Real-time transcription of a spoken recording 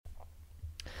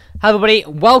Hello everybody,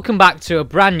 welcome back to a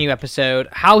brand new episode,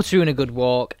 How to Ruin a Good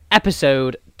Walk,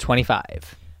 episode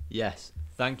 25. Yes,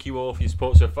 thank you all for your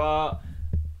support so far.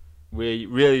 We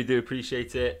really do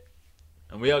appreciate it.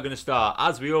 And we are going to start,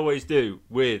 as we always do,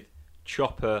 with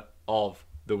Chopper of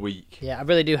the Week. Yeah, I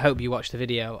really do hope you watched the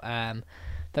video that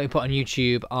we put on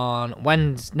YouTube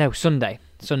on Sunday.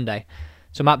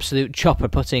 Some absolute chopper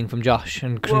putting from Josh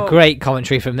and some great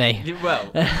commentary from me.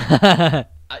 Well,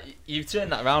 you've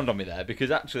turned that around on me there,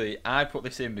 because actually I put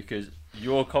this in because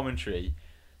your commentary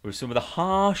was some of the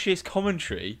harshest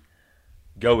commentary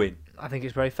going. I think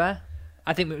it's very fair.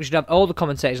 I think we should have all the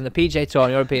commentators on the PJ Tour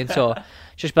and European Tour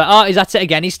just be like, oh, is that it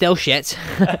again? He's still shit.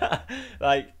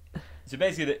 So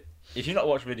basically, if you've not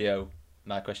watched the video,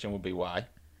 my question would be why.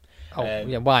 Oh,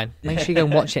 yeah, why? Make sure you go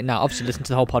and watch it now. Obviously, listen to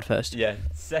the whole pod first. Yeah.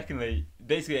 Secondly,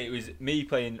 basically, it was me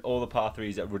playing all the par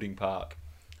 3s at Rudding Park.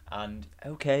 And,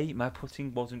 okay, my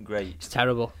putting wasn't great. It's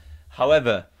terrible.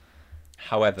 However,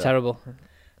 Terrible.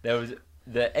 there was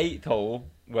the 8th hole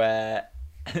where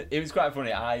it was quite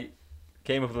funny. I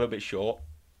came up a little bit short,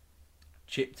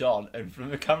 chipped on, and from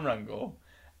the camera angle,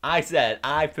 I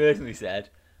personally said,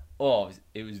 oh,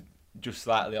 it was just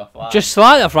slightly off line. Just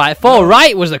slightly off right.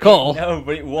 Right was the call. No,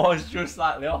 but it was just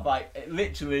slightly off,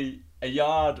 literally a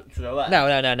yard to the left. No.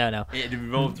 It had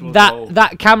revolved towards the hole.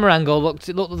 That camera angle looked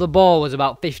like the ball was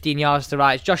about 15 yards to the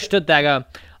right. Josh stood there going,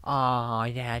 oh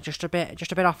yeah, just a bit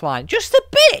offline, just a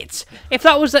bit. If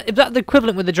that was the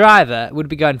equivalent with the driver, it would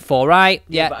be going 4 right.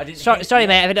 Yeah. But I didn't sorry,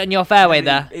 mate, I've hit it on your fairway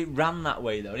there. It ran that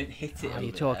way though. I didn't hit it. Oh,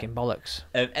 you're talking bollocks.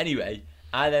 Anyway,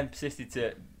 I then persisted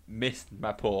to miss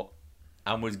my putt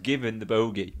and was given the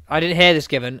bogey. I didn't hear this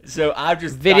given. So I've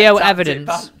just video tapped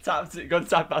evidence. Gone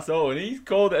tap past hole, and he's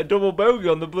called it a double bogey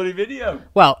on the bloody video.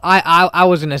 Well, I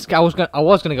was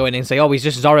gonna go in and say, oh, he's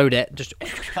just Zorro'd it. Just.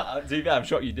 To be fair, I'm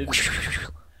shocked you didn't.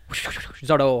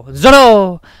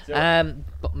 Zorro.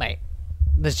 But mate,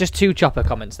 there's just 2 chopper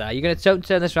comments there. You're gonna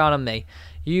turn this around on me.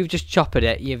 You've just choppered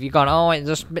it. You've gone, oh,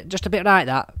 it's just a bit right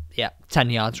that. Yeah,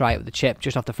 10 yards right with the chip,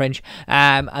 just off the fringe.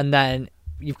 And then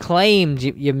you've claimed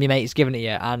your mate's given it you,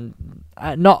 and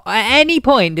not at any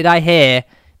point did I hear,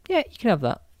 yeah, you can have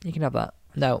that. You can have that.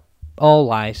 No, all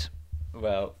lies.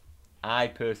 Well, I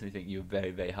personally think you're very,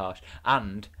 very harsh.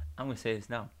 And I'm going to say this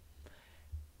now.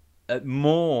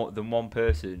 More than one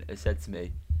person has said to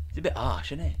me, it's a bit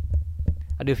harsh, isn't it?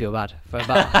 I do feel bad for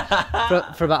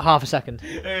about for about half a second.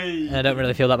 Hey. I don't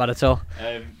really feel that bad at all.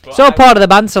 It's all part of the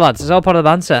banter, lads. It's all part of the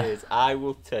banter. I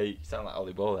will take... You sound like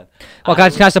Ollie Ball then. Well, can I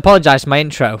just apologise for my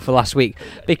intro for last week,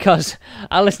 because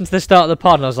I listened to the start of the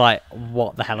pod and I was like,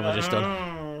 what the hell have I just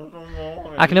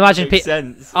done? I can imagine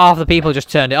half the people just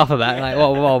turned it off a bit. Like,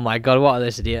 oh my god, what are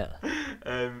this idiot?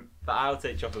 But I'll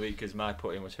take Chopper League because my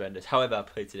putting was horrendous. However, I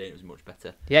played today and it was much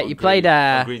better. Yeah, you played...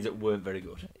 on greens that weren't very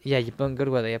good. Yeah, you've been good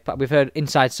with it. We've heard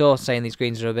inside source saying these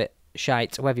greens are a bit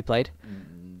shite. Where have you played?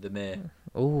 The Mere.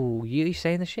 Oh, you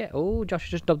saying the shit? Oh,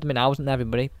 Josh just dubbed them in. I wasn't there,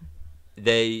 everybody.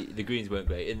 The greens weren't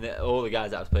great. And all the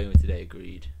guys that I was playing with today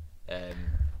agreed.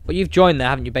 Well, you've joined there,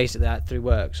 haven't you, basically, through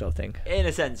work sort of thing? In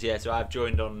a sense, yeah. So I've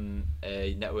joined on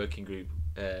a networking group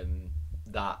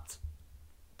that...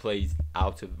 plays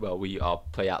out of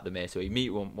play out the Mere, so we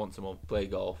meet once a month, play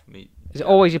golf. Is it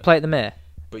always you play at the Mere?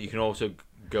 But you can also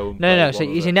go. And No. So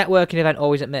is your networking event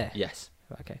always at Mere? Yes.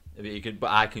 Okay.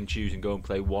 But I can choose and go and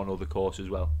play one other course as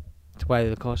well. Where are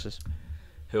the courses?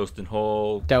 Hurlston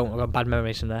Hall. I've got bad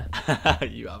memories from there.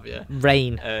 You have, yeah.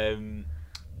 Rain.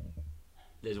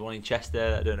 There's one in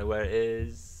Chester. I don't know where it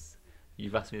is.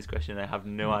 You've asked me this question, I have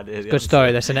no idea. Good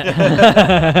story, this, isn't it?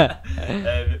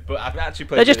 But I've actually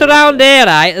played. They're just around here,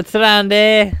 right? It's around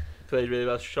here. Played really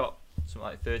well. Shot something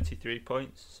like 33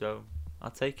 points, so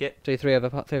I'll take it. 3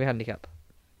 over handicap.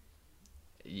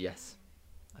 Yes.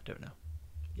 I don't know.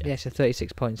 Yeah, so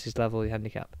 36 points is level your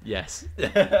handicap. Yes.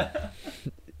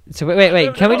 So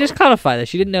wait. Can we just clarify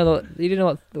this? You didn't know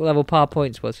what level par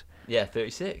points was. Yeah,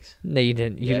 36. No, you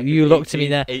didn't. You looked at me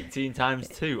there. 18 times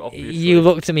 2, obviously. You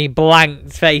looked at me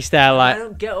blank face there like... I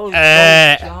don't get all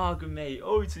the jargon, mate.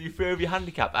 Oh, so you threw over your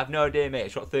handicap. I have no idea, mate. I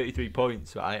shot 33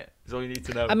 points, right? That's all you need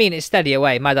to know. I mean, it's steady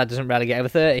away. My dad doesn't rarely get over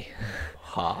 30.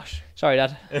 Harsh. Sorry,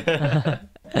 Dad.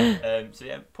 So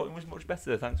yeah, putting was much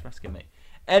better. Thanks for asking, mate.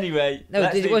 Anyway...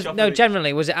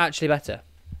 generally, was it actually better?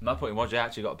 My putting was I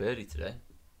actually got a birdie today.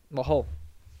 What hole?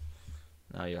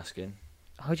 Now you're asking.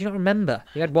 How do you not remember?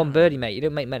 You had one birdie, mate. You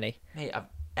didn't make many. Mate, I've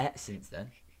ate since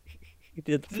then.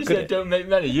 You said don't make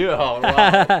many. You're all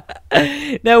right.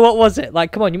 No, what was it?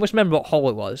 Like, come on, you must remember what hole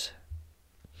it was.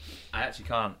 I actually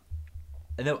can't.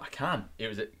 No, I can.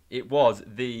 It was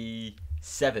the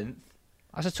 7th.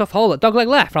 That's a tough hole. Dogleg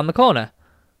left, round the corner.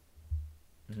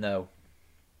 No.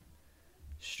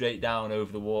 straight down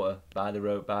over the water by the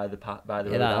road, by the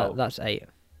road Yeah, out. that's 8.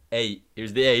 8. It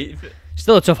was the 8th.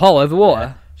 Still a tough hole over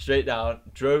water. Straight down,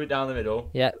 drove it down the middle.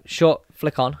 Yeah, short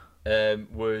flick on.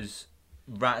 Was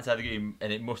right inside the green,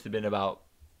 and it must have been about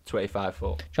 25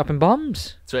 foot. Dropping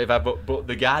bombs. 25 foot. But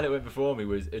the guy that went before me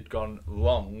had gone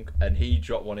long, and he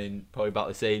dropped one in probably about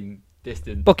the same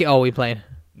distance. Bucket hole we playing.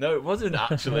 No, it wasn't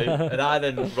actually. And I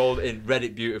then rolled it in, read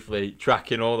it beautifully,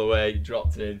 tracking all the way,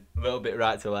 dropped in, a little bit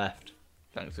right to left.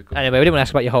 Thanks for coming. Anyway, we didn't want to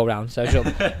ask about your whole round, so shut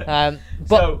up. But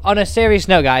So- on a serious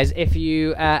note, guys, if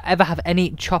you ever have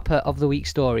any Chopper of the Week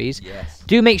stories, Yes.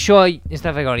 do make sure, instead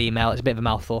of going on email, it's a bit of a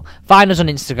mouthful, find us on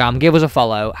Instagram, give us a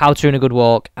follow, How to Run a Good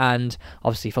Walk, and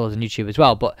obviously follow us on YouTube as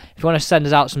well. But if you want to send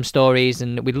us out some stories,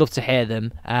 and we'd love to hear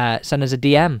them, send us a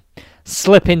DM.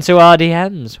 Slip into our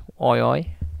DMs. Oi, oi.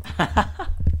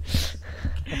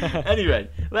 Anyway,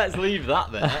 let's leave that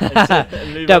there.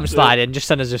 And move on Don't to- slide in, just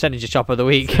send us your Chopper of the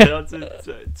Week. Get on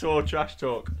to tour trash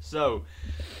talk. So,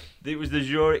 it was the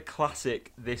Zurich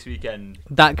Classic this weekend.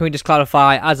 That, can we just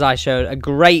clarify, as I showed a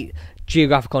great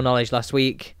geographical knowledge last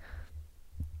week.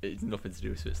 It's nothing to do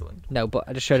with Switzerland. No, but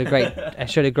I just showed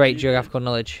a great geographical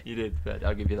knowledge. You did, but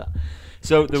I'll give you that.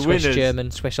 So the Swiss winners.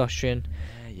 German, Swiss Austrian.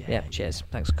 Yeah, Yeah, cheers.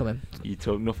 Thanks for coming. You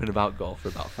talk nothing about golf for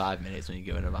about 5 minutes when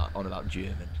you're going on about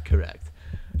German. Correct.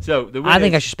 So the winners. I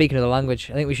think I should speak another language.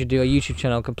 I think we should do a YouTube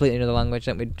channel completely another language.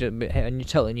 I think we'd hit a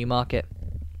totally new market.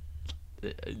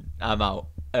 I'm out.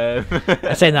 I'm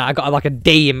saying that I got like a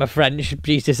D in my French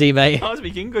GCSE, I mate. can't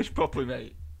speak English properly,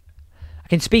 mate. I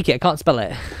can speak it, I can't spell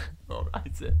it. All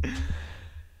right.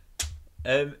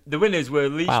 The winners were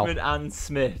Leishman and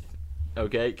Smith.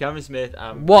 Okay, Cameron Smith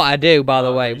and. What I do, by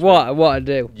the way. Leishman. What I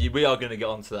do. We are going to get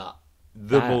onto that.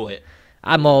 The mullet.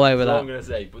 I'm all over That's all that. I'm going to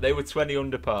say. But they were 20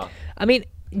 under par. I mean,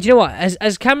 do you know what?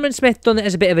 Has Cameron Smith done it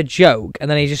as a bit of a joke, and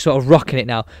then he's just sort of rocking it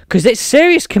now? Because it's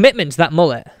serious commitment to that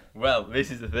mullet. Well,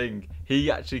 this is the thing.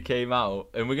 He actually came out,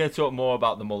 and we're going to talk more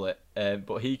about the mullet,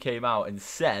 but he came out and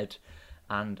said,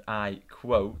 and I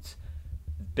quote,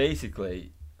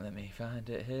 basically, let me find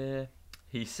it here.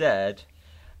 He said,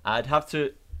 I'd have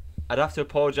to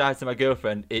apologise to my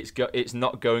girlfriend. It's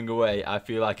not going away. I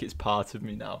feel like it's part of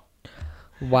me now.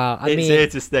 Wow, It's here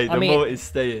to stay. The mullet is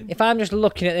staying. If I'm just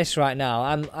looking at this right now,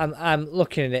 I'm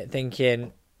looking at it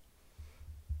thinking,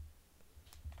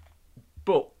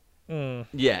 But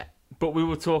yeah, but we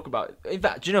will talk about. In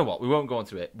fact, do you know what? We won't go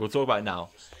into it. We'll talk about it now.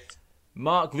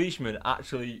 Mark Leishman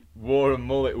actually wore a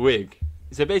mullet wig.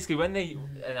 So basically,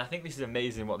 and I think this is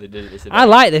amazing what they did at this event. I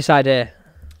like this idea.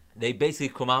 They basically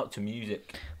come out to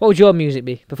music. What would your music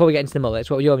be? Before we get into the mullets,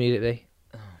 what would your music be?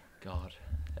 God,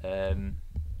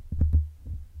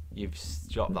 you've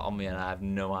dropped that on me, and I have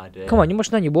no idea. Come on, you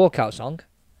must know your walkout song.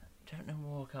 I don't know a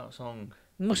walkout song.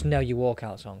 You must know your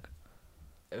walkout song.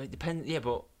 It depends. Yeah,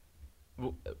 but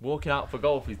walking out for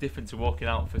golf is different to walking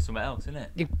out for something else, isn't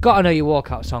it? You've got to know your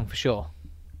walkout song for sure.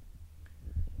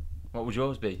 What would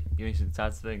yours be? Give me some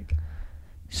time to think.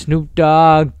 Snoop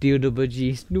Dogg,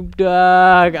 D-O-double-G, Snoop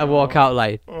Dogg. I walk out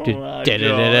like Oh my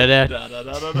da-da-da-da-da.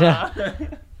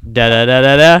 God.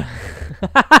 Da-da-da-da-da.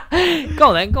 Go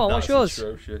on then, go on, That's what's yours?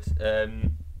 atrocious.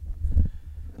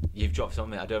 You've dropped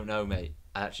something. I don't know, mate.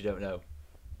 I actually don't know.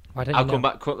 Why don't I'll you come know?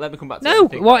 back. Let me come back to No,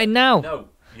 it. Think what about in it. now? No,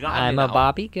 you're not I'm having a it now.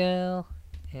 Barbie girl.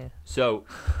 So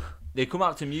they come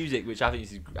out to music, which I think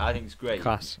is great.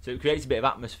 Class. So it creates a bit of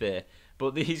atmosphere.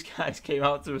 But these guys came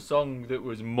out to a song that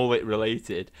was mullet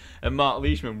related, and Mark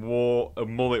Leishman wore a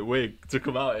mullet wig to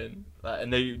come out in,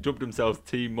 and they dubbed themselves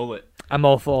Team Mullet. I'm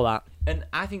all for that. And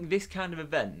I think this kind of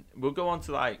event, we'll go on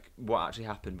to like what actually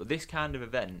happened, but this kind of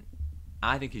event,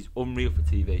 I think is unreal for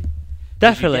TV.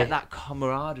 Definitely. You get that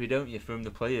camaraderie, don't you, from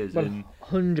the players, and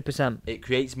 100%. it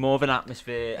creates more of an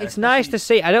atmosphere. It's nice to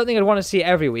see. I don't think I'd want to see it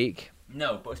every week.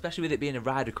 No, but especially with it being a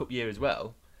Ryder Cup year as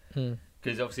well. Hmm.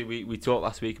 Because obviously we talked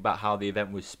last week about how the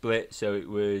event was split, so it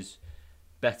was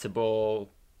better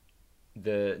ball,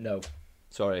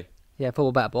 Yeah,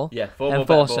 football better ball. yeah, four And ball, better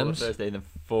ball the foursomes. first day, and then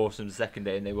foursomes the second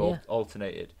day, and they were all Yeah.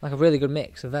 alternated. Like a really good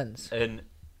mix of events. And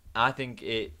I think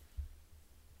you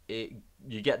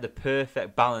get the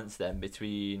perfect balance then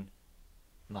between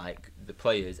like the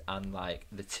players and like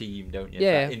the team, don't you?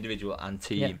 Yeah. Like, individual and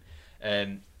team.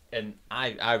 And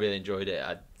I really enjoyed it.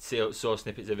 I saw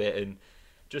snippets of it, and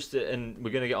and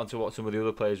we're gonna get onto what some of the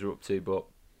other players were up to, but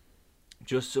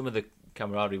just some of the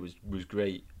camaraderie was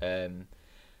great. So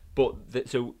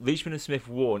Leishman and Smith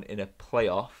won in a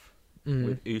playoff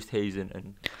with Oosthuizen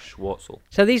and Schwartzel.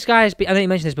 So these guys, I think you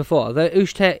mentioned this before, the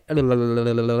Oosthuizen and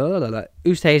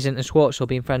Schwartzel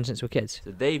being friends since we were kids.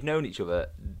 So they've known each other.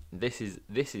 This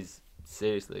is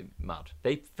seriously mad.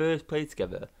 They first played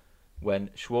together when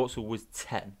Schwartzel was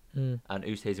 10 and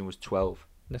Oosthuizen was 12.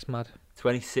 That's mad.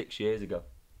 26 years ago.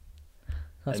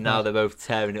 That's and mad. now they're both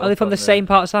tearing it up. Are they from the same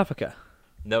part of South Africa?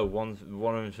 No, one of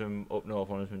them's from up north,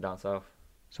 one of them's from down south.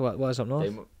 So what is up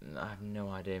north? I have no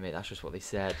idea, mate. That's just what they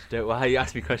said. Why you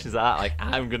ask me questions like that? Like,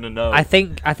 I'm going to know. I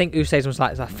think Oosthuizen was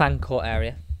like a fan court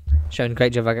area. Showing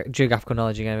great geographical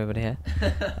knowledge again, everybody here.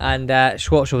 And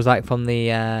Schwartzel was like from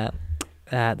the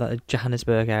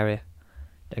Johannesburg area.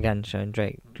 Again, showing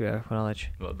great geographical knowledge.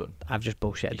 Well done. I've just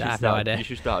bullshitted. I have no idea. You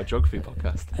should start a geography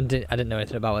podcast. I didn't know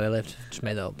anything about where they lived. Just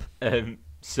made that up.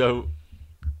 So,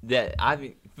 yeah, I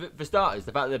think for starters,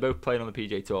 the fact that they're both playing on the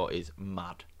PGA Tour is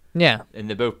mad. Yeah. And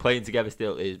they're both playing together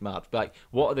still is mad. Like,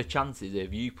 what are the chances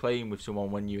of you playing with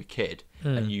someone when you're a kid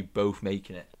and you both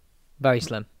making it? Very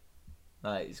slim.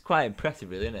 Like, it's quite impressive,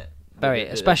 really, isn't it? Very,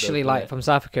 especially like from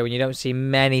South Africa, when you don't see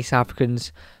many South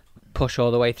Africans push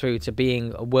all the way through to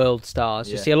being world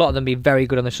stars. You see a lot of them be very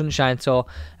good on the Sunshine Tour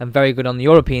and very good on the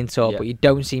European Tour, but you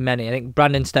don't see many. I think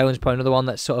Brandon Stone's probably another one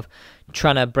that's sort of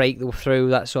trying to break through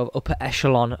that sort of upper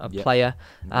echelon of player.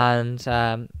 And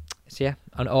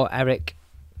or Eric,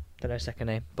 don't know his second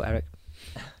name, but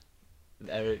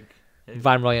Eric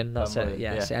Van Rooyen, that's it.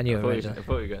 Yeah, I knew him. I thought you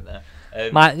were going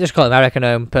there. Just call him Eric, I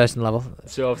know him personal level.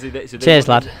 So obviously, cheers,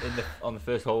 lad. On the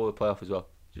first hole of the playoff as well,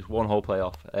 just one hole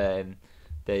playoff.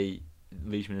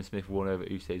 Leishman and Smith won over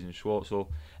Oosthuizen and Schwartzel,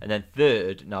 and then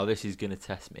third. Now this is going to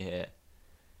test me here.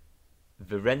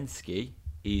 Verensky,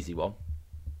 easy one,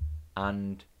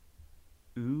 and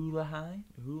Uleheim,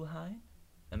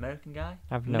 American guy.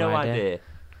 I have no idea.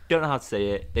 Don't know how to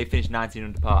say it. They finished 19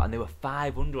 under par, and they were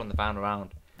 5 under on the final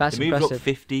round. That's they moved impressive. up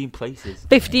 15 places.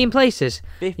 15 places?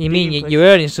 15 you mean places. you're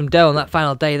earning some dough on that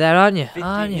final day there, aren't you? 15,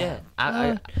 aren't you?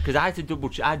 Yeah. Because I had to double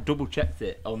checked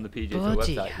it on the PGA Tour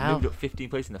Bloody website. hell. Moved up 15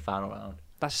 places in the final round.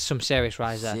 That's some serious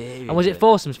rise there. Seriously. And was it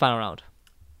foursomes final round?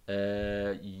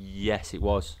 Yes, it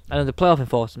was. I know the playoff in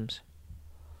foursomes.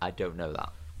 I don't know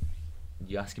that.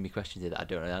 You're asking me questions here that I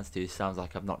don't know the answer to. It sounds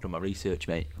like I've not done my research,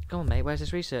 mate. Go on, mate. Where's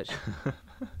this research?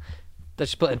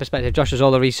 Let's put it in perspective. Josh does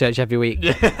all the research every week.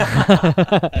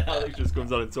 Alex just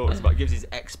comes on and talks about, gives his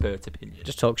expert opinion.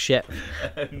 Just talk shit.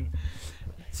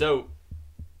 So,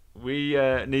 we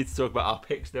need to talk about our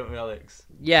picks, don't we, Alex?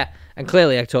 Yeah, and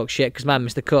clearly I talk shit because man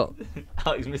missed the cut.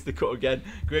 Alex missed the cut again.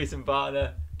 Grayson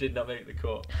Barner did not make the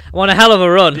cut. I'm on a hell of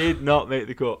a run. Did not make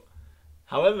the cut.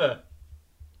 However,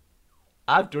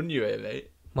 I've done you here, mate.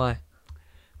 Why?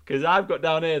 Because I've got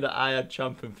down here that I had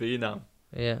Champ and Phenom.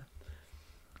 Yeah.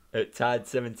 At tied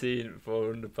 17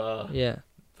 4 under par. Yeah.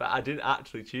 But I didn't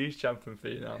actually choose Champ and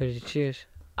Phenom. Who did you choose?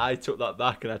 I took that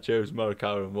back and I chose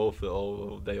Morikawa and Wolf.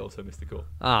 They also missed the cut.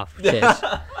 Ah, cheers.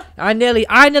 I nearly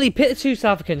picked the two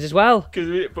South Africans as well.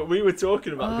 But we were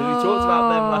talking about, because we talked about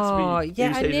them last week.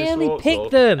 Yeah, I Oosthuizen nearly Schwartzel,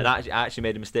 picked them. And I actually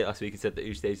made a mistake last week and said that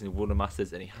Oosthuizen won a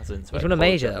Masters and he hasn't. So He's won a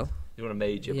major though. He's won a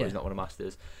major, but he's not won a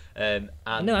Masters. And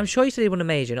no, I'm sure you said he won a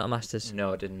major, not a Masters.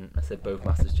 No, I didn't. I said both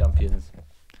Masters champions.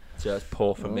 So that's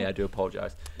poor from me. I do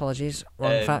apologise. Apologies.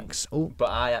 Wrong facts. Ooh.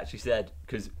 But I actually said,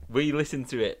 because we listened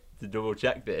to it to double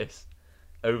check this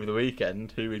over the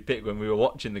weekend, who we'd picked when we were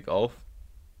watching the golf,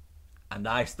 and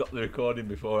I stopped the recording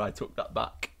before I took that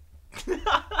back. No,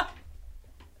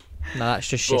 that's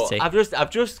just But shitty. I've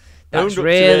just That's owned up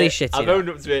really to it. shitty. I've owned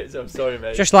up to it, so I'm sorry,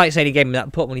 mate. Just like saying he gave me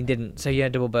that putt when he didn't. So yeah,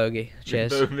 double bogey.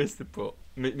 Cheers. Both missed the putt,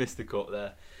 missed the cut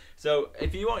there. So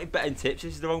if you wanted betting tips,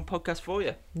 this is the wrong podcast for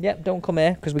you. Yep, don't come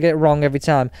here because we get it wrong every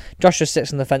time. Josh just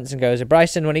sits on the fence and goes,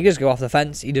 Bryson, when he does go off the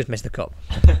fence, he does miss the cup.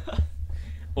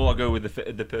 Or I'll go with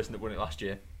the person that won it last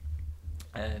year.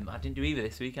 I didn't do either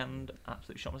this week and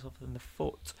absolutely shot myself in the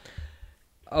foot.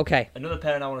 Okay. Another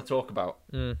pairing I want to talk about.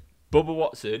 Mm. Bubba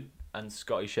Watson and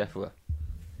Scotty Scheffler.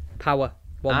 Power.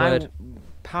 One word.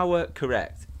 Power,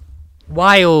 correct.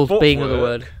 Wild Footwork, being another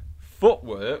word.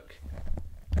 Footwork,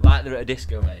 like they're at a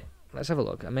disco, mate. Let's have a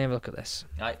look. Let me have a look at this.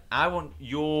 I want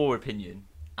your opinion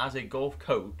as a golf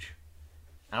coach.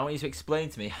 I want you to explain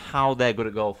to me how they're good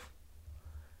at golf.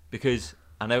 Because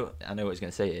I know what it's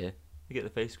going to say here. You get the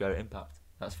face square at impact.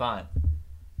 That's fine.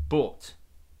 But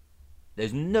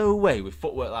there's no way with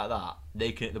footwork like that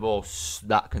they can hit the ball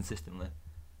that consistently.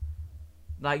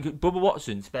 Like, Bubba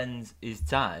Watson spends his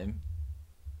time,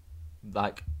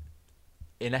 like,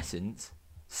 in essence,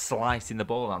 slicing the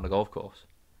ball around the golf course.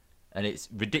 And it's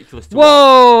ridiculous to watch.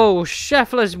 Whoa!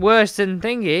 Scheffler's worse than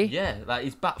Thingy. Yeah, like,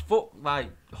 his back foot, like,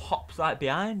 hops, like,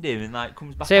 behind him and, like,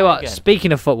 comes back Tell you out what, again.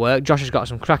 speaking of footwork, Josh has got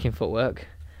some cracking footwork.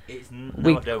 I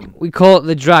don't. We call it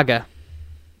the dragger.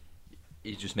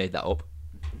 He's just made that up.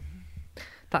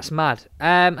 That's mad.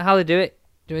 How they do it?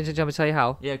 Do you want me to tell you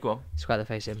how? Yeah, go on. Square the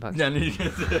face impact. No, you're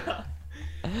gonna do that.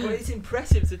 But it's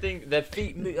impressive to think their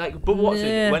feet like Bubba Watson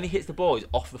Yeah. when he hits the ball, he's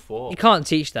off the floor. You can't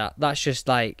teach that. That's just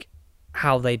like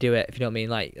how they do it. If you know what I mean.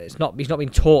 Like he's not been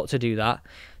taught to do that.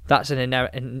 That's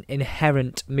an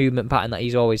inherent movement pattern that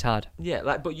he's always had. Yeah,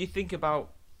 like but you think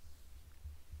about.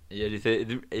 Yeah,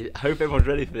 I hope everyone's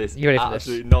ready for this. You ready for this?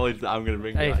 Absolute knowledge that I'm going to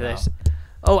bring. Ready right for now. this?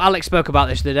 Oh, Alex spoke about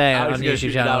this today I was on going to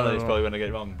YouTube shoot down on this channel. probably when I get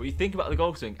it wrong. But you think about the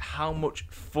golf swing, how much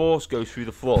force goes through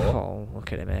the floor, Oh,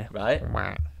 look at him here. right?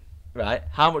 Right?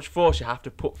 How much force you have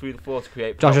to put through the floor to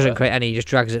create power. Josh doesn't create any. He just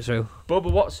drags it through.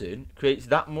 Bubba Watson creates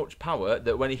that much power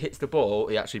that when he hits the ball,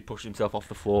 he actually pushes himself off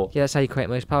the floor. Yeah, that's how you create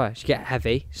most power. So you get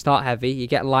heavy, start heavy, you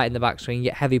get light in the backswing, you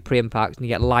get heavy pre-impact, and you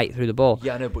get light through the ball.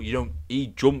 Yeah, I know, but you don't. He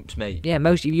jumps, mate. Yeah,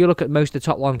 if you look at most of the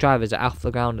top long drivers are off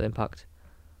the ground at impact.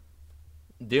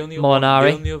 The only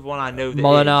Molinari. the only other one I know that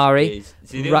Molinari, is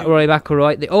see, the only- Rory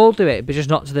McIlroy, they all do it, but just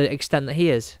not to the extent that he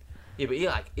is. Yeah, but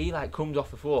he comes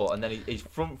off the floor and then his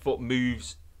front foot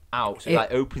moves out, so It- he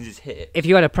like opens his hip. If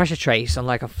you had a pressure trace on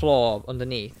like a floor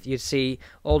underneath, you'd see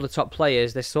all the top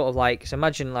players. They're sort of like, so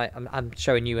imagine like I'm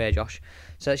showing you here, Josh.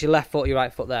 So that's your left foot, your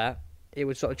right foot there. It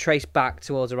would sort of trace back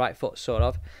towards the right foot, sort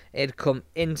of. It'd come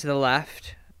into the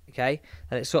left, okay,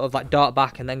 and it's sort of like dart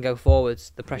back and then go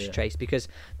forwards. The pressure Yeah. trace because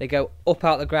they go up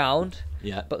out the ground,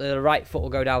 Yeah, but the right foot will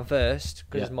go down first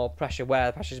because Yeah. there's more pressure where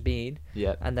the pressure's been,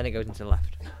 yeah. and then it goes into the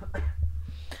left.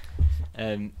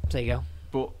 There you go.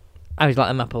 But I was like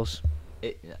them apples.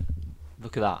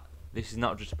 look at that. This is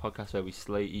not just a podcast where we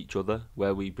slate each other,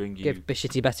 where we bring you Give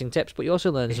shitty betting tips, but you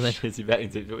also learn something. shitty betting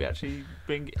tips, but we actually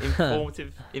bring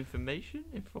informative information.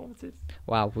 Informative.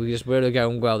 Wow, we're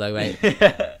going well though, mate.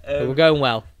 We're going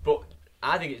well. But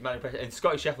I think it's man impressive, and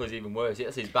Scotty Scheffler's even worse.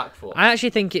 That's his back foot. I actually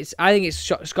think Scotty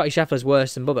Scheffler's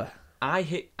worse than Bubba, I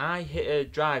hit a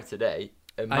drive today,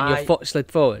 and and your foot slid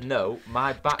forward. No,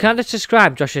 my back. Can I just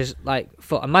describe Josh's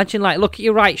foot? Imagine look at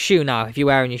your right shoe now if you're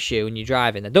wearing your shoe and you're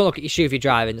driving. Don't look at your shoe if you're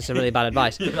driving. That's some really bad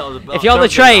advice. If you're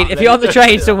on the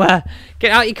train somewhere,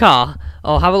 get out your car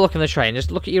or have a look on the train.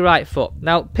 Just look at your right foot.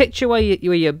 Now picture where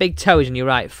your big toe is in your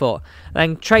right foot, and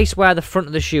then trace where the front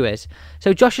of the shoe is.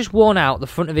 So Josh has worn out the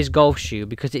front of his golf shoe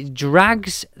because it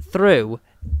drags through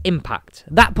impact.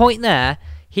 That point there,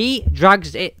 he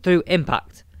drags it through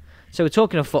impact. So we're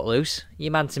talking a foot loose.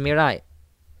 You man to me right.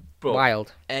 But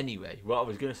Wild. Anyway, what I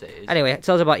was going to say is... Anyway,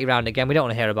 tell us about your round again. We don't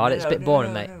want to hear about it. It's a bit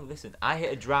boring, mate. No, listen, I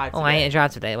hit a drive Oh, today. I hit a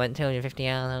drive today. It went 250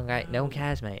 yards. Okay. No one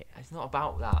cares, mate. It's not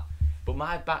about that. But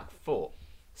my back foot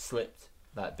slipped,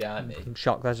 behind me. I'm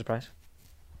shocked. That's a surprise.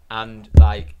 And,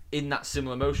 in that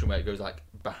similar motion where it goes,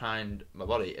 behind my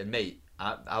body. And, mate,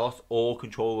 I lost all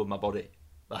control of my body.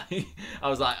 I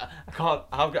was like, I can't...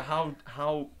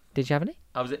 How... Did you have any?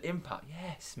 I was at impact.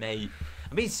 Yes, mate.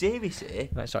 I mean, serious here.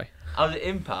 Right, sorry. I was at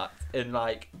impact and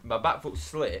my back foot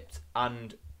slipped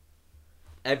and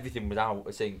everything was out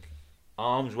of sync.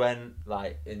 Arms went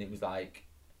and it was I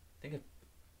think I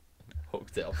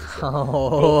hooked it off.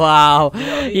 Oh, wow. You know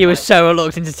what I mean? You were so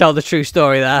reluctant to tell the true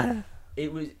story there.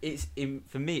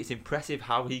 For me, it's impressive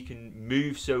how he can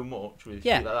move so much with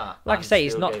Yeah. feet like that. Like I and say,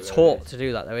 he's still not get where taught he is. to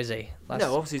do that, though, is he?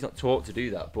 No, obviously he's not taught to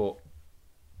do that, but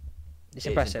It's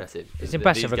impressive. It's These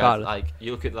impressive guys, regardless.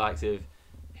 you look at the likes of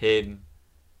him,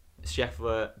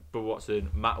 Scheffler, Bubba Watson,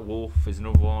 Matt Wolff is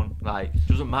another one.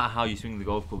 Doesn't matter how you swing the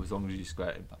golf club as long as you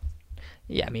square impact.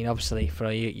 Yeah, I mean, obviously, for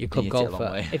your club You take a long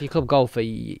golfer, way. if you're club golfer,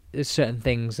 there's certain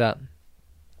things that,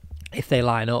 if they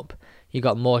line up, you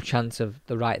got more chance of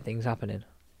the right things happening.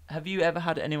 Have you ever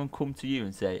had anyone come to you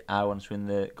and say, "I want to swing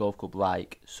the golf club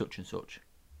like such and such"?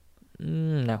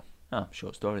 No. Oh,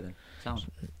 short story then. Sounds.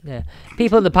 Yeah.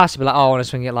 People in the past would be like, oh, I want to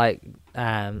swing it like,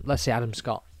 let's say Adam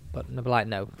Scott. But they'll be like,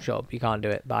 no, shut up, you can't do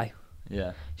it, bye.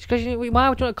 Yeah. Just because why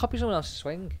would you want to copy someone else's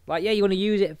swing? You want to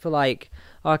use it for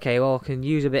okay, well, I can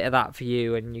use a bit of that for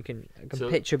you and I can So-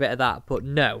 picture a bit of that, but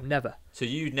no, never. So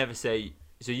you'd never say.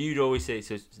 So you'd always say.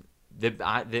 So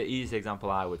the easiest example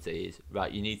I would say is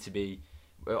right. You need to be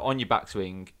on your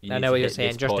backswing. I know what you're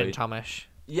saying, Justin Thomas.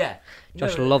 Yeah.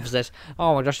 Josh loves this.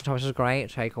 Oh, well, Justin Thomas is great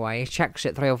takeaway. He checks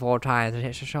it 3 or 4 times and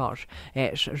hits a shot.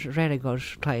 It's a really good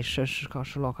place to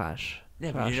look at.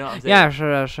 Yeah, but you know what I'm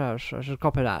saying. Yes,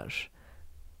 copy that.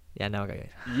 Yeah, no, I get it.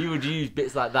 You would use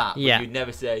bits like that, but Yeah. you'd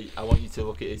never say, "I want you to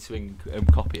look at his swing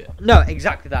and copy it." No,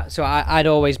 exactly that. So I'd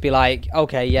always be like,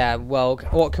 okay, yeah, well,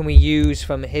 what can we use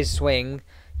from his swing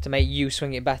to make you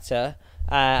swing it better?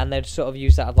 And they'd sort of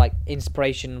use that of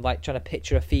inspiration, trying to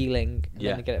picture a feeling, and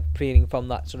Yeah. then get a feeling from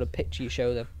that sort of picture you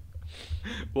show them.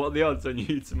 What are the odds on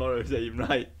you tomorrow saying,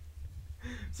 right,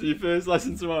 so your first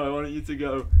lesson tomorrow, I want you to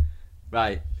go,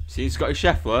 right, see Scotty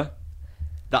Scheffler,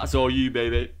 That's all you,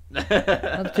 baby.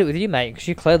 I'll do it with you, mate, because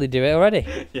you clearly do it already.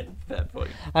 Yeah, fair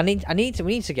point. We need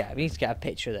to get a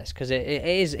picture of this because it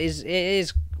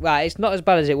is right. It's not as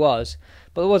bad as it was,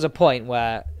 but there was a point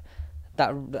where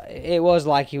that it was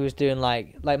like he was doing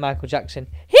like Michael Jackson,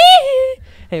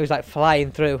 and it was like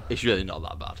flying through. It's really not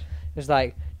that bad. It was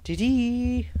like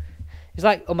dee. It's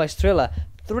like almost Thriller.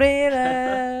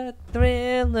 Thriller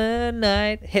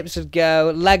night. Hips would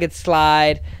go, leg would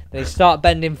slide, then he'd start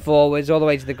bending forwards all the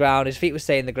way to the ground. His feet would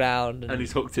stay in the ground. And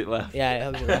he's hooked it left. Yeah, he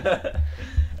hooked it left.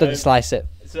 Doesn't slice it.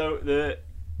 So the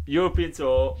European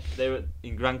Tour, they were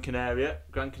in Gran Canaria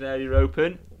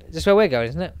Open. Is this where we're going,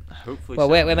 isn't it? Hopefully Well,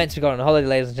 so. we're meant to be going on a holiday,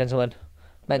 ladies and gentlemen.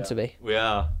 Meant to be. We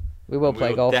are. We will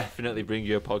play golf. Definitely bring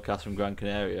you a podcast from Gran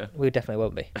Canaria. We definitely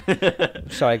won't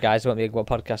be. Sorry, guys, there won't be a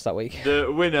podcast that week.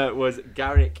 The winner was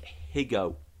Garrick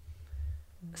Higo,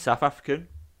 South African.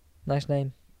 Nice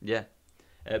name. Yeah.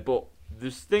 But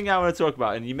this thing I want to talk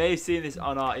about, and you may have seen this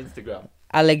on our Instagram.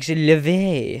 Alex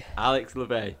Levy. Alex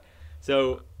Levy.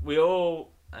 So we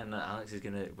all, and Alex is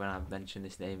gonna, when I mention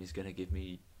this name, he's gonna give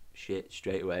me shit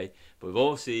straight away. But we've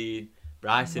all seen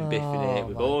Bryson biffing it.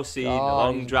 We've all seen the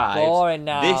long drives. Boring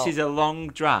now. This is a long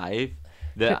drive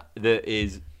that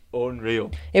is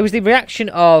unreal. It was the reaction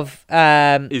of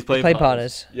His playing play partners.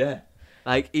 partners. Yeah.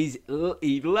 Like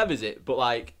he levers it, but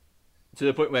like to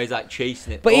the point where he's like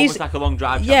chasing it, But almost he's- like a long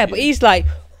drive. Yeah, champion. but he's like.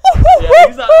 Yeah,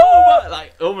 he's like, oh, what?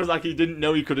 Like almost like he didn't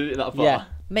know he could have hit it that far. Yeah,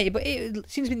 mate, but it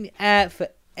seems to be in the air for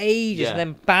ages Yeah. and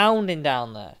then bounding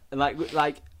down there. And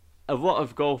like a lot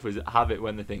of golfers have it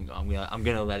when they think, I'm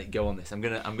gonna let it go on this. I'm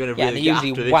gonna Yeah, really and they get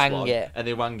usually after this wang one, it. and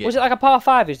they wang it. Was it like a par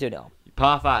 5 he was doing it on?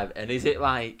 Par 5, and is it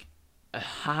like a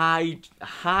high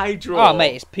draw? Oh,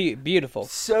 mate, it's beautiful.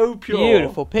 So pure,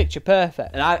 Beautiful, picture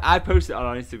perfect. And I posted it on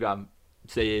our Instagram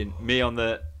saying me on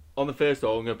the first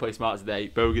hole, I'm gonna play smart today.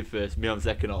 Bogey first, me on the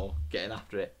second hole, getting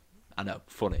after it. I know,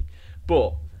 funny,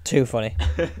 but Too funny.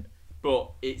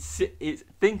 but it's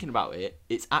thinking about it.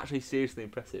 It's actually seriously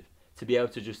impressive to be able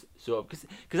to just sort of because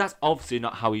that's obviously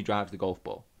not how he drives the golf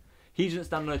ball. He doesn't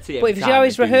stand on a tee. But if you see how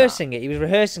he's rehearsing it, he was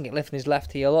rehearsing it lifting his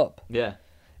left heel up. Yeah,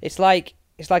 It's like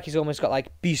he's almost got like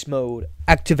beast mode,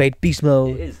 activate beast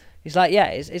mode. it is. It's like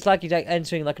it's like he's like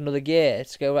entering like another gear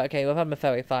to go. Right, okay, I've had my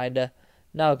fairway finder.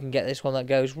 Now I can get this one that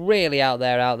goes really out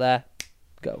there.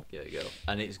 Go. There you go.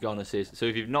 And it's gone assist. So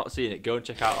if you've not seen it, go and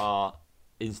check out our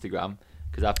Instagram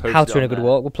because I posted How to win a on good there.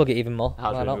 walk. We'll plug it even more. How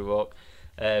to Why win a not? good walk.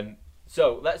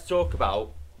 So let's talk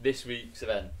about this week's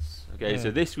events. Okay,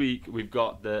 so this week we've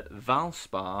got the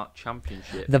Valspar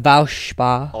Championship The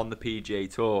Valspar. on the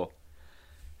PGA Tour.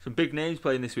 Some big names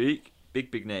playing this week.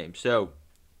 Big names. So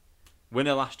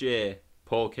winner last year,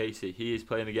 Paul Casey. He is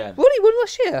playing again. What he won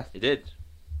last year? He did.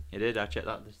 I checked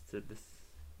that this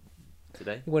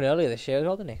today. He won earlier this year as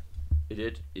well, didn't he?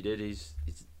 He did. He's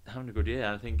having a good year.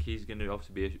 I think he's going to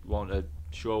obviously be a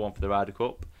sure one for the Ryder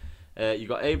Cup. You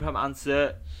got Abraham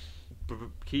Answer,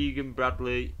 Keegan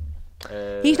Bradley.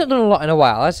 He's not done a lot in a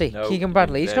while, has he? No, Keegan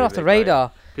Bradley. He's very, gone off the very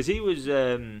radar. because he was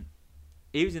in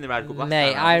the Ryder Cup last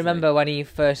Mate, time. I remember when he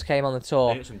first came on the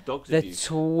tour. Some dogs The abuse.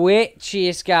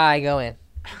 twitchiest guy going.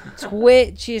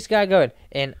 Twitchiest guy going.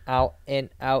 In, out,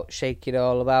 shake it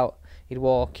all about. He'd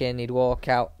walk in, he'd walk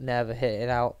out, never hit it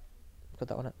out. Got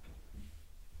that one up.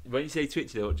 When you say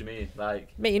twitchy, though, what do you mean?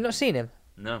 Like Mate, you've not seen him?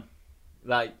 no,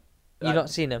 like You've not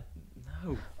seen him?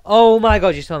 no. Oh my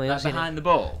god, you told me you've not Like seen him. behind the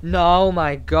ball. No, oh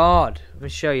my god. Let me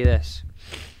show you this.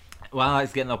 While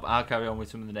it's getting up, I'll carry on with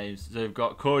some of the names. So we've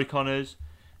got Corey Connors,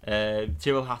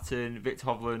 Tyrrell Hatton, Victor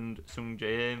Hovland, Sung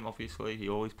Jae Im, obviously, he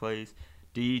always plays,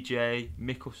 DJ,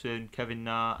 Mickelson, Kevin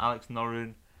Na, Alex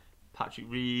Noren, Patrick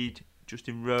Reed,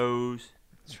 Justin Rose,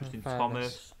 Justin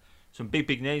Thomas. Some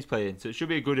big names playing, so it should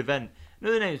be a good event.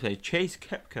 Another name playing, Chase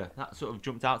Koepka. That sort of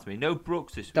jumped out to me. No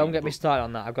Brooks this week. Don't get me but- started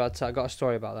on that. I've got a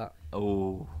story about that.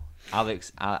 Oh,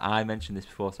 Alex, I mentioned this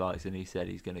before to Alex, and he said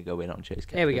he's going to go in on Chase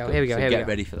Koepka. Here we go, So here we go. get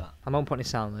ready for that. I won't put any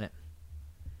sound on it.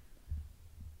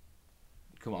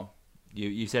 Come on.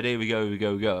 You said here we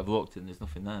go. I've looked and there's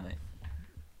nothing there,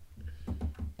 mate.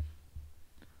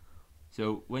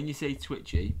 So when you say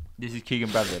twitchy, this is Keegan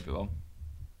Bradley, everyone.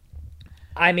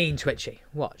 I mean twitchy.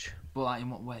 Watch. But like in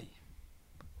what way?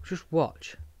 Just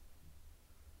watch.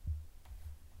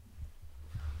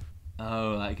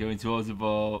 Oh, like going towards the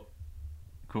ball,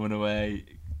 coming away.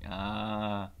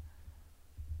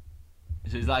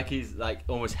 So it's like he's like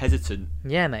almost hesitant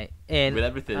Yeah, mate. In, with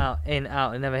everything. out, in,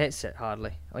 out. He never hits it,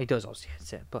 hardly. Well, he does obviously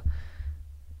hit it, but...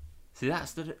 See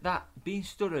that being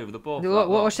stood over the ball. for that long.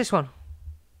 Watch this one.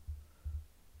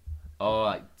 Oh,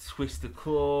 like twist the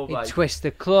club. He'd Like, twist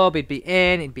the club, he'd be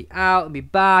in, he'd be out, he'd be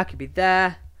back, he'd be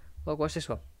there. Look, watch this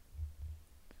one.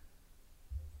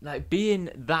 like being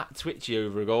that twitchy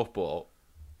over a golf ball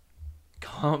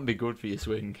can't be good for your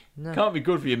swing. No. Can't be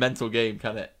good for your mental game,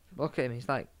 can it? Look at him. He's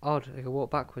like odd. He can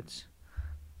walk backwards.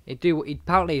 He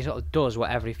apparently sort of does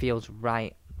whatever he feels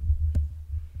right.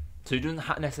 So he doesn't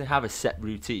necessarily have a set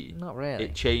routine. Not really.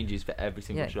 It changes for every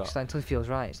single Yeah, shot. just until he feels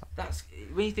right. It's like, That's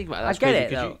when you think about it. I That's get crazy, it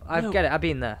 'cause though. I get it. I've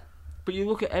been there. But you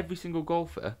look at every single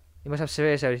golfer. He must have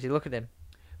serious OCD. Look at him.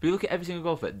 But you look at every single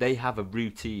golfer. They have a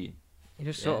routine. He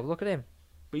just sort Yeah. of look at him.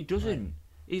 But he doesn't.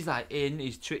 He's like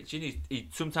he's twitching. He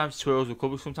sometimes twirls the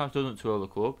club. Sometimes doesn't twirl the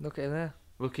club. Look at him there.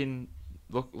 Looking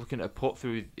at a putt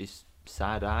through his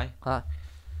side eye. Ah.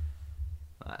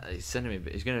 He's sending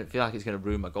me. He's gonna feel like it's gonna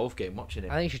ruin my golf game watching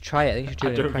him. I think you should try it. I think you should do I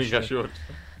an don't impression. think I should.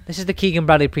 This is the Keegan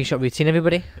Bradley pre-shot routine,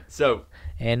 everybody. So,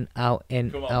 In, out, in,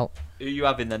 come on. out. Who are you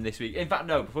having then this week? In fact,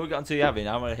 no. Before we get on to you having,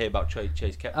 I want to hear about Chase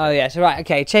Koepka. Oh yeah, so right,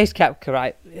 okay, Chase Koepka,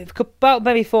 right. About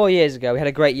maybe 4 years ago, he had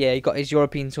a great year. He got his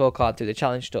European Tour card through the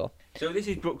Challenge Tour. So this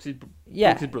is Brooks'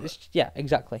 Yeah, brother. yeah,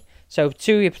 exactly. So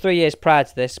 3 years prior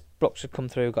to this, Brooks had come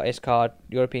through, got his card,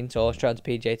 European Tour, straight on to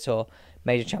PGA Tour,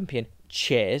 major champion.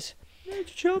 Cheers.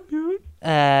 Major champion.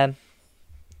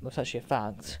 That's actually a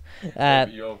fact.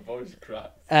 Your voice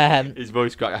cracked. Um, His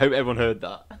voice cracked. I hope everyone heard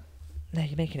that. No,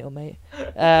 you're making it up, mate.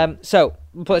 So,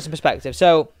 we'll put this in perspective.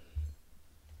 So,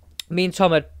 me and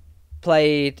Tom had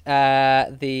played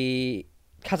the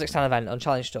Kazakhstan event on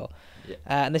Challenge Tour. Yeah.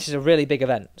 And this is a really big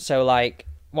event. So, like,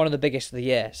 one of the biggest of the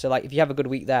year. So, like, if you have a good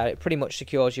week there, it pretty much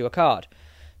secures you a card.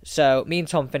 So, me and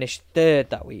Tom finished third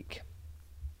that week.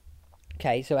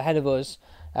 Okay, so ahead of us,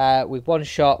 with one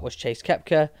shot, was Chase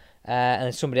Koepka. And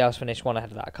then somebody else finished one ahead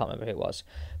of that. I can't remember who it was.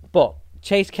 But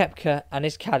Chase Koepka and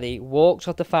his caddy walked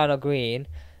off the final green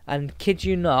and, kid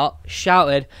you not,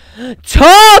 shouted,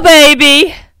 "Tour,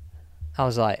 baby!" I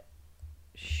was like,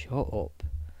 shut up.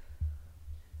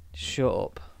 Shut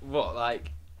up. What,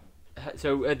 like...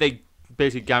 So they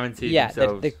basically guaranteed Yeah,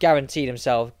 themselves... they guaranteed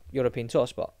himself European Tour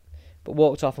spot. But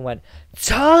walked off and went,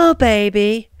 "Tour,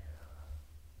 baby!"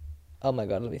 Oh my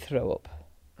God, let me throw up.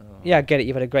 Oh. Yeah, I get it.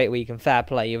 You've had a great week and fair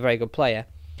play. You're a very good player.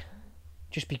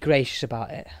 Just be gracious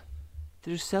about it.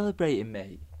 They're just celebrating,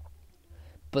 mate.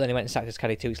 But then he went and sacked his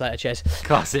caddy 2 weeks later. Cheers.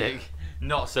 Classic.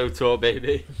 Not so tall,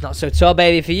 baby. Not so tall,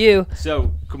 baby, for you.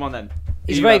 So, come on then.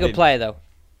 He's Who a very you good having? player, though.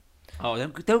 Oh,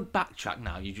 don't backtrack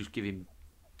now. You just give him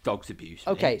dog's abuse.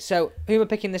 mate. Okay, so who am I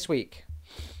picking this week?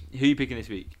 Who are you picking this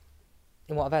week?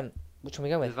 In what event? Which one are we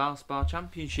going The with? Valspar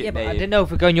Championship, Yeah, but mate. I didn't know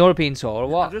if we're going European Tour or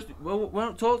what. Well, we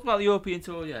haven't talked about the European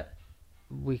Tour yet.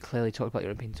 We clearly talked about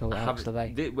European Tour with Alex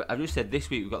LeVay. I just said this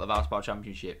week we've got the Valspar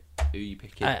Championship. Who are you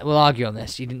picking? We'll argue on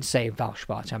this. You didn't say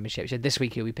Valspar Championship. You said this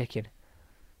week who are we picking?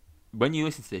 When you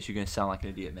listen to this, you're going to sound like an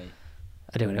idiot, mate.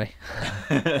 I do anyway.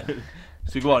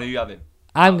 So go on, who are you having?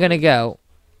 I'm going to go...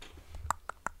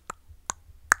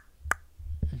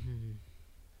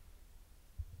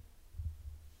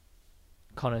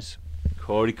 Connors.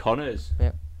 Corey Connors.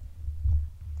 Yep.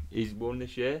 He's won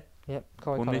this year. Yep,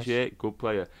 Corey Won Connors. this year. Good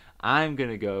player. I'm going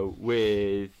to go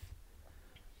with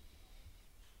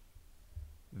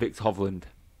Victor Hovland.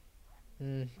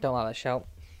 Don't like that shout.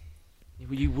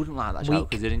 You wouldn't like that shout Weak.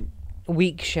 because they didn't.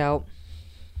 Weak shout.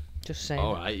 Just saying.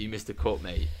 All right, you missed the cut,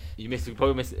 mate.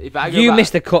 Probably missed. If I go You back-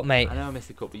 missed the cut, mate. I know I missed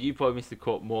the cut, but you probably missed the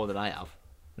cut more than I have.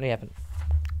 No, you haven't.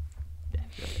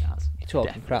 Definitely has. You're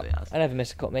talking crap. Definitely has. I never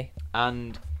missed a cut, me.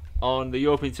 And on the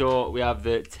European Tour, we have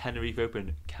the Tenerife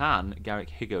Open. Can Garrick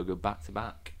Higo go back to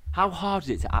back? How hard is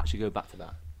it to actually go back to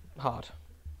back? Hard.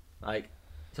 Like,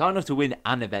 it's hard enough to win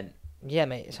an event. Yeah,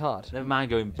 mate, it's hard. Never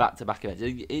mind going back to back events.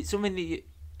 It's something that you.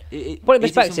 Put it in it's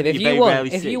perspective, something if very you won,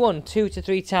 rarely if see. you won 2 to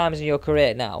 3 times in your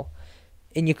career now,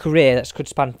 in your career that could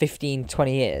span 15,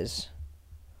 20 years,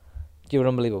 you're an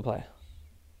unbelievable player.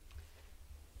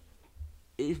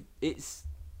 It's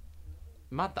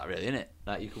mad that really, isn't it?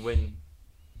 Like you can win.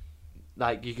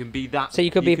 Like you can be that. So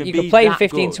you could play in that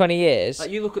 15, good. 20 years.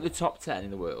 Like you look at the top 10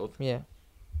 in the world. Yeah.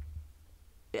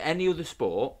 Any other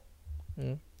sport,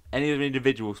 Mm. any other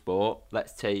individual sport.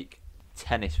 Let's take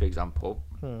tennis for example.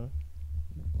 Hmm.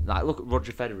 Like look at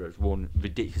Roger Federer's won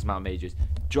ridiculous amount of majors.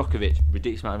 Djokovic,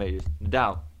 ridiculous amount of majors.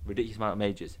 Nadal, ridiculous amount of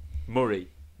majors. Murray,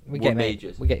 We won get it, mate.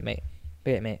 majors. We get it, mate.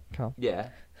 We get it, mate. Come on. Yeah,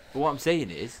 but what I'm saying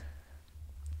is,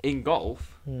 in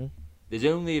golf, Mm. there's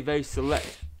only a very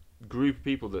select group of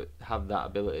people that have that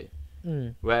ability.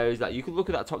 Mm. Whereas like you could look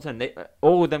at that top 10,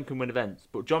 all of them can win events,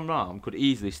 but John Rahm could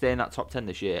easily stay in that top 10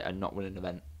 this year and not win an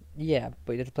event. Yeah,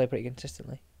 but he did play pretty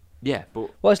consistently. Yeah, but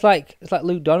Well, it's like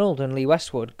Luke Donald and Lee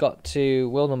Westwood got to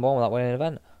world number 1 without winning an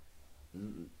event.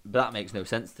 that makes no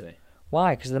sense to me.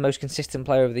 Why? Because they're the most consistent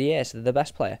player of the year, so they're the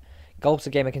best player. Golf's a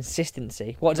game of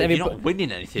consistency. What does But everybody? you're not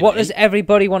winning anything. What mate. does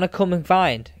everybody want to come and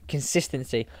find?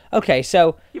 Consistency. Okay,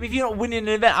 so Yeah, but if you're not winning an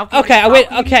event, how can okay, you, I win. how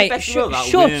can you be the Okay, best in the world without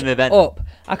shut winning an event? up.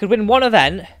 I could win one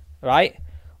event, right?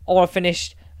 Or I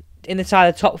finished in the side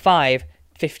of the top 5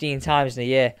 15 times in a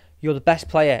year. You're the best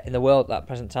player in the world at that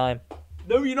present time.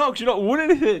 No, you're not, because you're not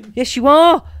winning anything. Yes, you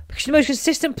are, because you're the most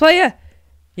consistent player.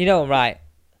 You know I'm right.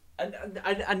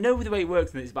 I know the way it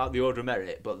works and it's about the order of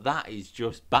merit, but that is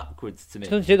just backwards to me.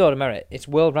 It's nothing to do with order of merit. It's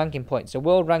world ranking points. So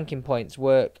world ranking points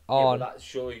work Yeah, on. but that's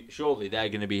surely they're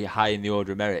going to be high in the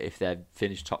order of merit if they've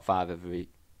finished top 5 every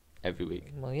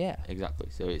week. Well, yeah, Exactly.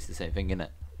 So it's the same thing, isn't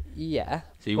it? yeah.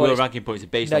 So your Well, world it's- ranking points are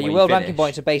based No, on your where world you ranking finish.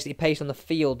 points are basically based on the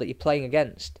field that you're playing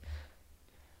against.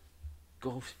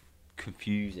 Golf's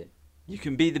confusing. You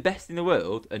can be the best in the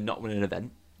world and not win an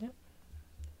event. Yep.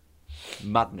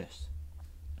 Madness.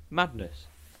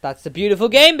 That's the beautiful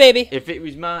game, baby. If it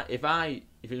was my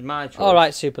choice. All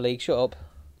right, Super League, shut up.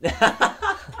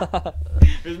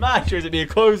 If it was my choice, it'd be a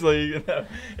closed league.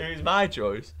 If it was my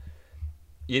choice,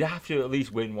 you'd have to at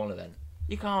least win one event.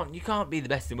 You can't be the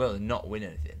best in the world and not win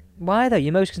anything. Why though?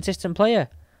 You're most consistent player.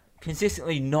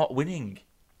 Consistently not winning.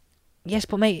 Yes,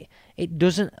 but mate, it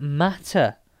doesn't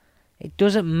matter. It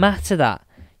doesn't matter that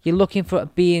you're looking for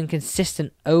being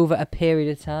consistent over a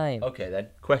period of time. Okay then.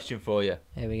 Question for you.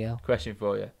 Here we go.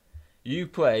 You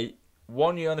play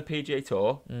 1 year on the PGA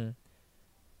Tour. Mm.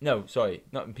 No, sorry,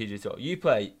 not in PGA Tour. You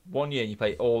play 1 year and you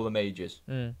play all the majors.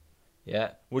 Mm.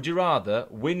 Yeah. Would you rather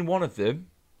win one of them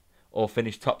or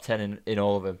finish top 10 in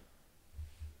all of them?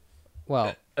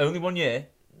 Well, Only 1 year.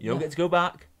 You don't Yeah. get to go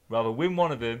back. Rather win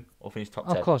one of them or finish top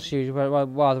 10. of course, you'd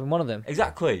rather than one of them.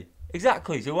 Exactly.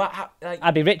 So what? Like,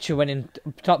 I'd be richer winning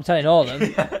top 10 in all of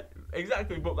them.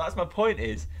 exactly. But that's my point.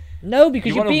 Is No, because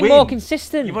You you're wanna being win. more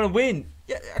consistent. you want to win?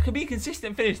 Yeah, I can be consistent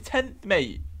and finish 10th,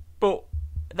 mate. But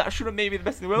that shouldn't make me the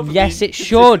best in the world. For Yes, being it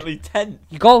should. consistently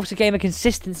 10th. Golf's a game of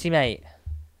consistency, mate.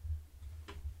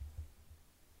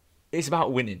 It's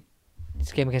about winning.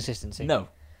 It's a game of consistency. No.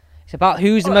 It's about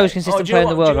who's the Alright. most consistent do you know player in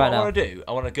the what- world do you know right now. what I want to do?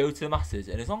 I want to go to the Masters,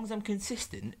 and as long as I'm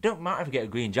consistent, it don't matter if I get a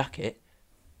green jacket.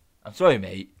 I'm sorry,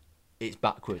 mate. It's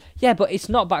backward. Yeah, but it's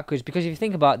not backwards because if you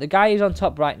think about it, the guy who's on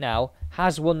top right now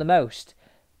has won the most.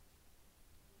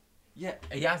 Yeah,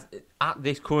 he has at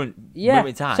this current Yeah, moment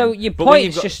in time. so your But when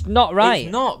you've point's got- just not right.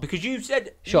 It's not, because you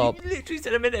said Shut you up. literally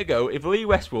said a minute ago if Lee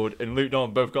Westwood and Luke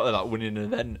Norman both got there that winning an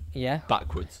event Yeah.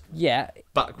 backwards. Yeah.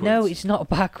 Backwards. No, it's not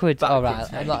backwards. All right,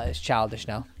 Backwards, I'm not. It's childish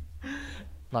now.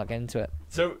 Not getting into it.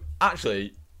 So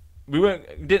actually, we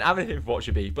didn't have anything for what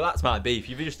should be, but that's my beef.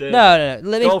 You've just No.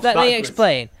 Let me Golf's let me backwards.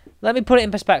 explain. Let me put it in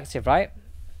perspective, right?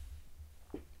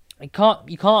 You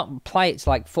can't apply it to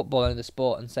like football and the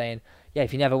sport and saying, yeah,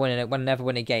 if you never win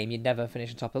a game, you'd never finish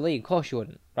on top of the league. Of course you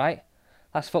wouldn't, right?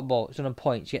 That's football. It's done on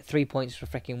points. You get 3 points for a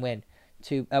freaking win,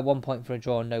 1 point for a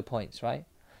draw, and no points, right?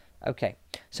 Okay.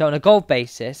 So on a golf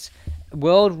basis,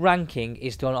 world ranking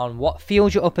is done on what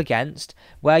field you're up against,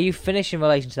 where you finish in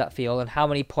relation to that field, and how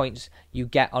many points you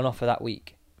get on offer that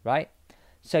week, right?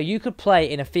 So you could play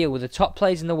in a field with the top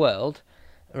players in the world,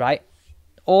 right?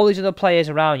 All these other players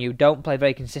around you don't play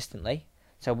very consistently.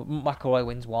 So McIlroy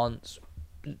wins once,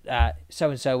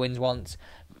 so-and-so wins once,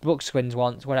 Brooks wins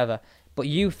once, whatever. But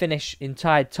you finish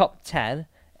entire top 10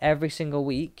 every single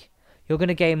week. You're going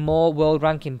to gain more world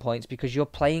ranking points because you're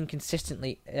playing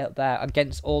consistently out there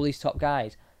against all these top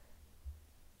guys.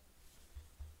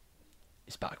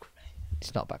 It's backward.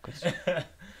 It's not backwards.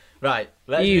 Right.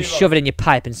 Let's You move shove it in your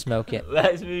pipe and smoke it. on.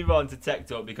 Let's move on to Tech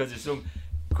Talk because there's some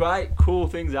quite cool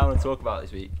things I want to talk about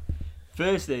this week.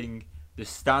 First thing, the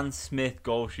Stan Smith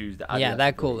golf shoes that Yeah, Adidas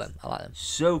they're cool released. then. I like them.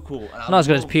 So cool. And Not as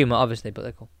good as love- Puma, obviously, but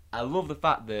they're cool. I love the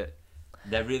fact that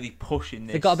they're really pushing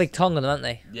this. They've got a big tongue on them, haven't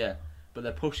they? Yeah, but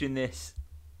they're pushing this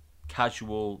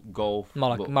casual golf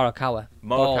look. Morikawa.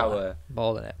 Morikawa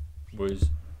Ball in it. was,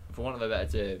 for want of a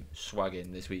better term,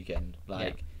 swagging this weekend.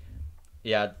 Like,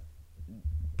 he had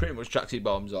pretty much tracksuit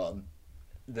bottoms on.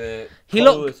 The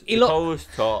coolest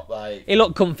top, like, He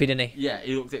looked comfy, didn't he? yeah,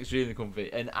 he looked extremely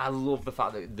comfy, and I love the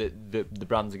fact that the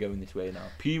brands are going this way now.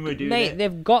 Puma doing Mate, it.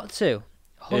 they've got to.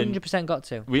 100% got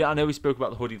to. I know we spoke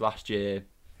about the hoodie last year.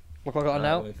 What have I got to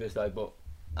know? When we first started, but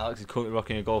Alex is currently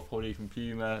rocking a golf hoodie from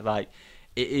Puma. Like,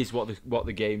 it is what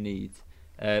the game needs.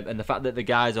 And the fact that the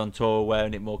guys on tour are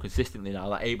wearing it more consistently now,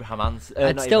 like Abraham Anser.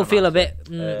 I'd still feel a bit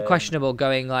questionable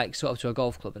going like sort of to a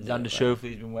golf club. And Xander doing it,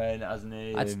 Schauffele's been wearing it, hasn't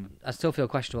he? I'd still feel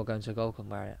questionable going to a golf club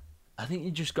wearing it. I think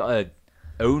you just gotta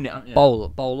own it, haven't you? Bowl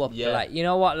up. Yeah. Yeah. Like, you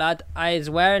know what, lad? I was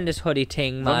wearing this hoodie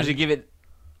ting, As long man. as you give it,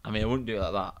 I mean, I wouldn't do it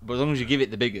like that, but as long as you give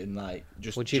it the big one, like,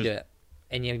 just. Would you do it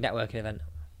in your networking event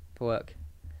for work?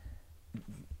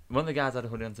 One of the guys had a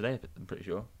hoodie on today, I'm pretty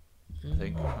sure. I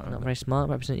think. I can't Not remember. very smart.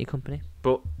 Represent your company,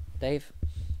 But Dave.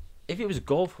 if it was a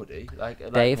golf hoodie, like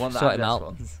Dave, one that sort him Adidas out.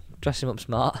 ones, Dress him up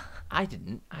smart. I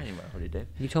didn't wear a hoodie, Dave.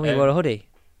 You told me you wore a hoodie.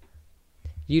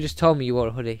 You just told me you wore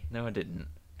a hoodie. No, I didn't.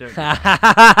 Don't. I've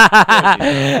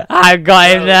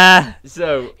got him there.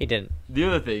 So He didn't. the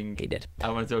other thing He did. I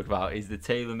want to talk about is the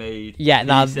TaylorMade. Yeah,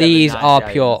 now P7 these are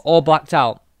 90 pure, irons. all blacked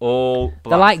out. All They're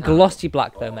black like out. glossy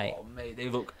black though, mate. Oh, mate, they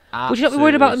look. Would you not be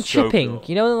worried about them absolutely so chipping? cool.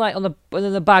 You know, when they're like when they're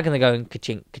in the bag and they're going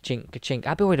ka-chink, ka-chink, ka-chink.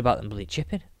 I'd be worried about them bloody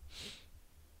chipping.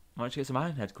 Why don't you get some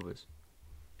iron head covers?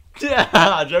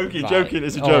 Yeah, joking, Right. joking.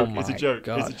 It's a Oh joke. It's a my joke.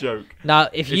 God. It's a joke. Now,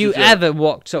 if It's a you joke. ever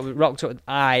rocked up,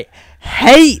 I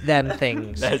hate them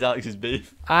things. There's Alex's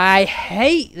beef. I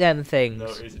hate them things. No,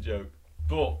 it's a joke.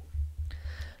 But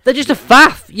They're just a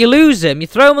faff. You lose them. You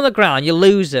throw them on the ground. You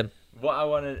lose them. what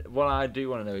I do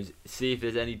want to know is see if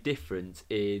there's any difference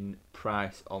in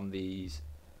price on these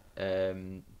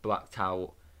blacked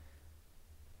out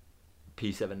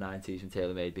P790s from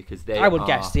TaylorMade because they I would are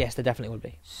guess yes, there definitely would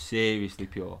be. seriously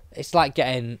pure. It's like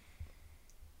getting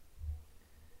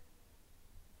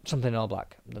something all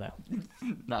black. I don't know.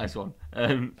 Nice one.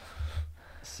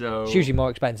 So It's usually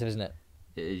more expensive, isn't it?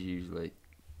 it is usually.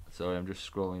 Sorry, I'm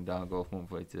just scrolling down Golf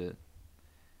Monthly to.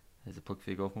 There's a plug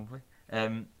for your Golf Monthly.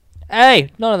 Hey,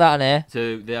 none of that in here.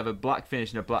 So they have a black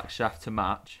finish and a black shaft to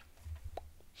match.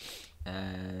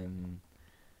 Um,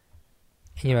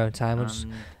 In your own time.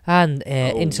 and- And oh,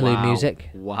 interlude wow. music.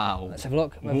 Wow. Let's have a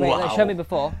look. Wait, Wow. show me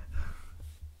before.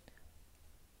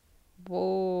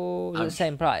 Whoa, was it I'm the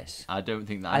same price? I don't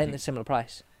think that. I think it's a similar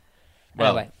price.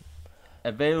 well, Anyway,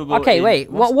 available. Okay, in,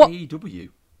 wait, what's what- AEW?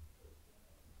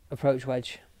 approach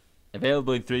wedge.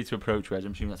 Available in 3 to approach wedge.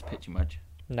 I'm assuming that's pitching wedge.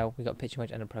 No, we got pitching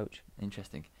wedge and approach.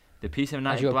 Interesting. The As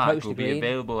P790 you Black approach will the be green.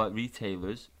 available at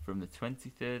retailers from the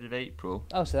 23rd of April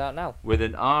Oh, so they're out now. with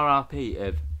an RRP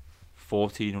of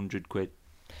 1,400 quid.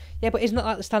 Yeah, but isn't that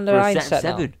like the standard For a iron set set of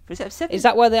now? 7. For a set of 7? Is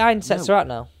that where the iron sets No. are at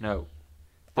now? No.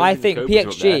 I Don't think the Cobras are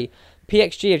up there.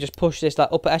 PXG have just pushed this like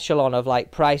upper echelon of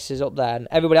like prices up there, and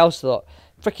everybody else thought,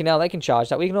 freaking hell, they can charge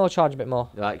that. We can all charge a bit more.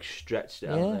 They're like stretched it,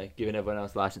 Yeah. aren't they? Giving everyone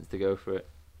else license to go for it.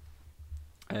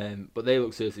 But they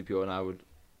look seriously pure, and I would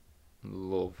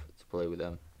love to play with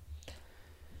them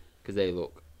because they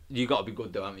look. You got to be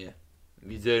good though, haven't you?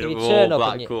 If you turn If up you with turn all up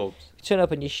black and you- clubs. You turn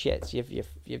up and you shit,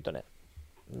 you've done it.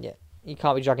 Yeah, you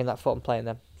can't be dragging that foot and playing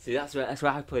them. See, that's where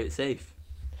I play it safe.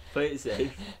 Play it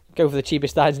safe. Go for the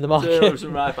cheapest irons in the Turn up market.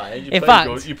 some right irons. You In play fact-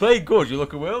 good. You play good. You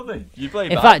look a worldie. You play.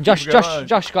 In bad, fact, Josh people go, "Oh."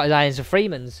 got his irons for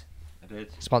Freeman's. I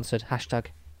did. Sponsored. Hashtag.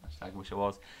 I wish I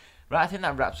was. Right, I think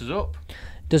that wraps us up.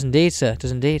 Does indeed, sir.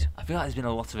 Does indeed. I feel like there's been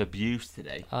a lot of abuse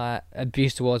today.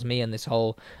 Abuse towards me and this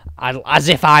whole, as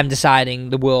if I'm deciding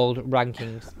the world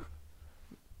rankings.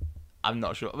 I'm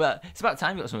not sure. Well, it's about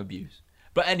time you got some abuse.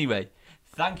 But anyway,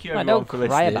 thank you I everyone don't for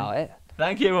cry listening. about it.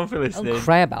 Thank you everyone for Don't listening.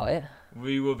 cry about it.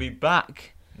 We will be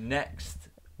back next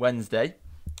Wednesday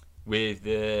with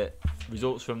the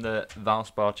results from the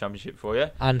Valspar Championship for you.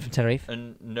 And from Tenerife.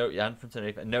 And from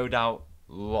Tenerife. And no doubt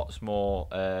lots more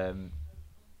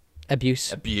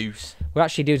Abuse. abuse. We're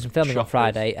actually doing some filming on Shoppers.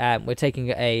 Friday. We're taking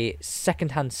a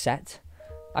second-hand set.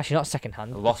 Actually, not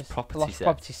second-hand. A lost just property lost set.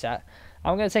 property set.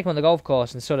 I'm going to take them on the golf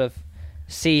course and sort of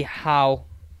see how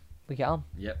we get on.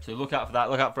 Yep. So look out for that.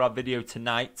 Look out for our video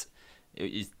tonight.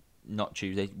 It is not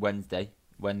Tuesday, Wednesday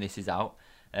when this is out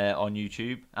on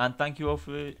YouTube. And thank you all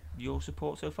for your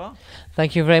support so far.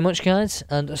 Thank you very much, guys,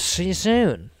 and see you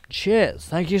soon. Cheers.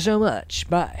 Thank you so much.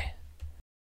 Bye.